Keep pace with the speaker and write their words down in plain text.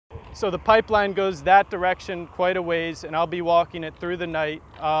So the pipeline goes that direction quite a ways, and I'll be walking it through the night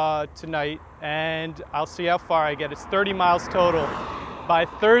tonight, and I'll see how far I get. It's 30 miles total. By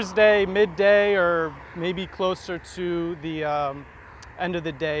Thursday midday, or maybe closer to the end of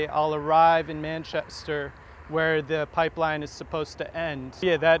the day, I'll arrive in Manchester, where the pipeline is supposed to end.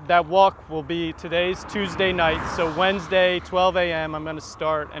 Yeah, that walk will be, today's Tuesday night, so Wednesday, 12 a.m. I'm gonna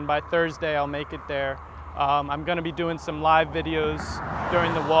start, and by Thursday I'll make it there. I'm gonna be doing some live videos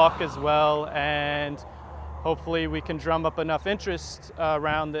during the walk as well, and hopefully we can drum up enough interest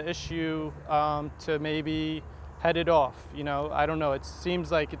around the issue to maybe head it off. You know, I don't know, it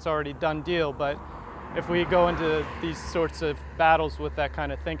seems like it's already done deal, but if we go into these sorts of battles with that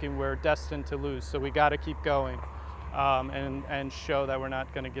kind of thinking, we're destined to lose. So we got to keep going and show that we're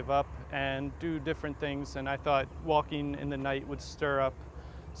not going to give up and do different things. And I thought walking in the night would stir up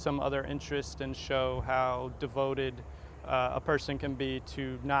some other interest and show how devoted a person can be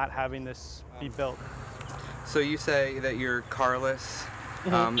to not having this be built. So you say that your Karlos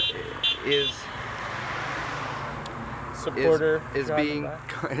is Supporter is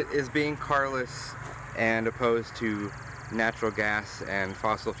being Karlos and opposed to natural gas and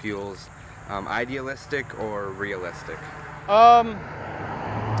fossil fuels idealistic or realistic?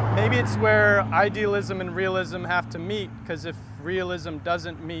 Maybe it's where idealism and realism have to meet, because if realism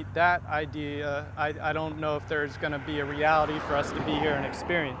doesn't meet that idea, I don't know if there's going to be a reality for us to be here and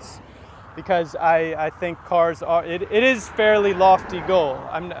experience. Because I think cars are, it is fairly lofty goal,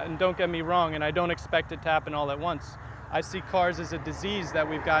 and don't get me wrong, and I don't expect it to happen all at once. I see cars as a disease that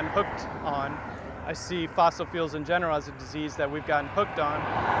we've gotten hooked on. I see fossil fuels in general as a disease that we've gotten hooked on.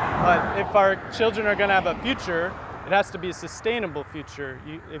 But if our children are going to have a future, it has to be a sustainable future.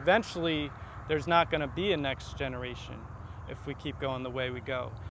 Eventually, there's not going to be a next generation if we keep going the way we go.